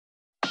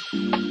I'm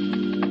super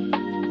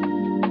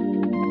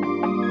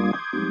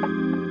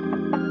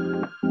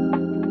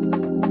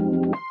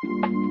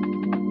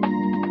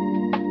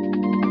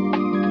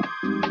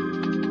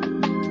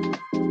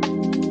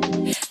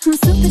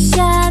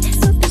shy,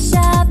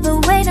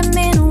 but wait a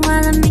minute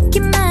while I make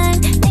you mine,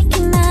 make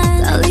you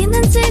mine.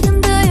 떨리는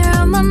지금도 you're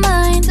on my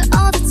mind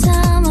all the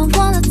time. I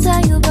wanna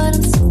tell you, but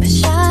I'm super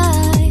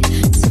shy,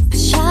 super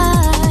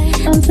shy.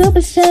 I'm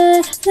super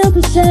shy,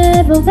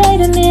 but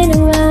wait a minute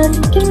while I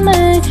make you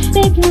mine,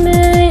 make you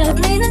mine.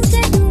 떨리는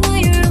지금도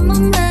you're on my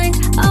mind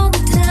all the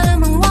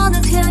time. I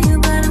wanna tell you,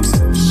 but I'm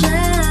super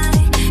shy,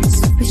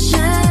 super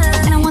shy.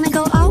 And I wanna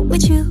go out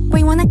with you, where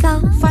you wanna go?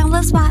 Find a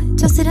little spot,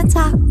 just sit and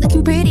talk,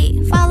 looking pretty.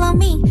 Follow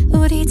me,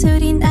 우리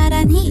둘이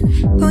나란히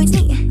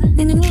보이지?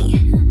 내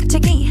눈이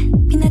갑자기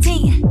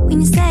빛나지? When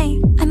you say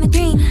I'm a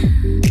dream.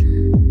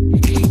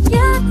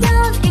 You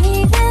don't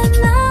even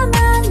know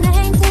my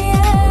name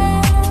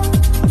yet.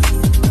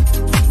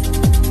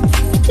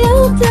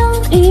 You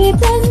don't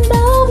even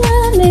know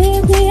my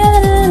name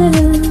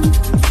yet.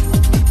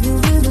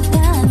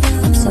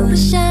 I'm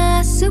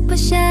super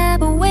shy,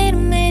 but wait a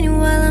minute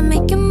while I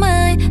make you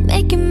mine,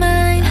 make you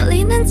mine.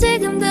 떨리는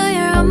지금도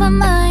you're on my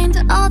mind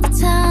all the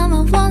time.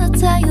 I wanna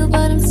tell you,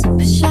 but I'm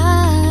super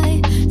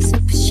shy,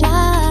 super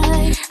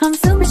shy. I'm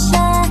super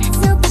shy,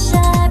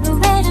 but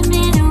wait a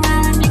minute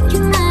while I make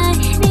you mine,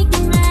 make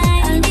you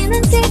mine.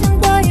 떨리는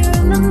지금도 you're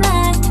on my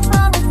mind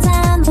all the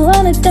time. I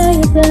wanna tell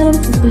you, but I'm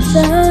super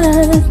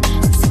shy,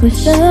 super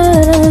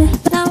shy.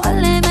 나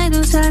원래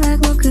말도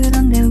잘하고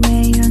그런데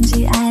왜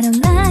이런지 I don't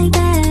like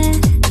that.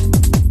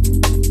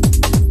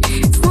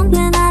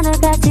 Something 하나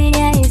같이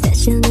해,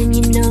 especially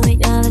you know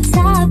you're the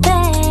top,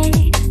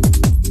 babe.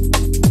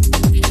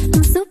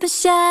 I'm super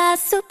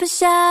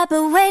shy,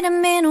 but wait a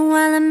minute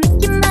while I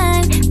make you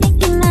mine,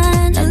 make you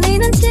mine.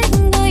 떨리는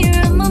지금도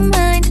you're on my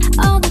mind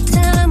all the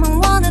time. I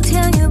wanna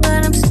tell you,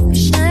 but I'm super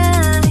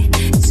shy,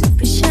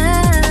 super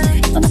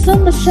shy. I'm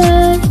super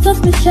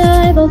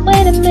shy, but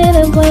wait a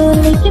minute while I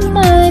make you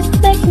mine,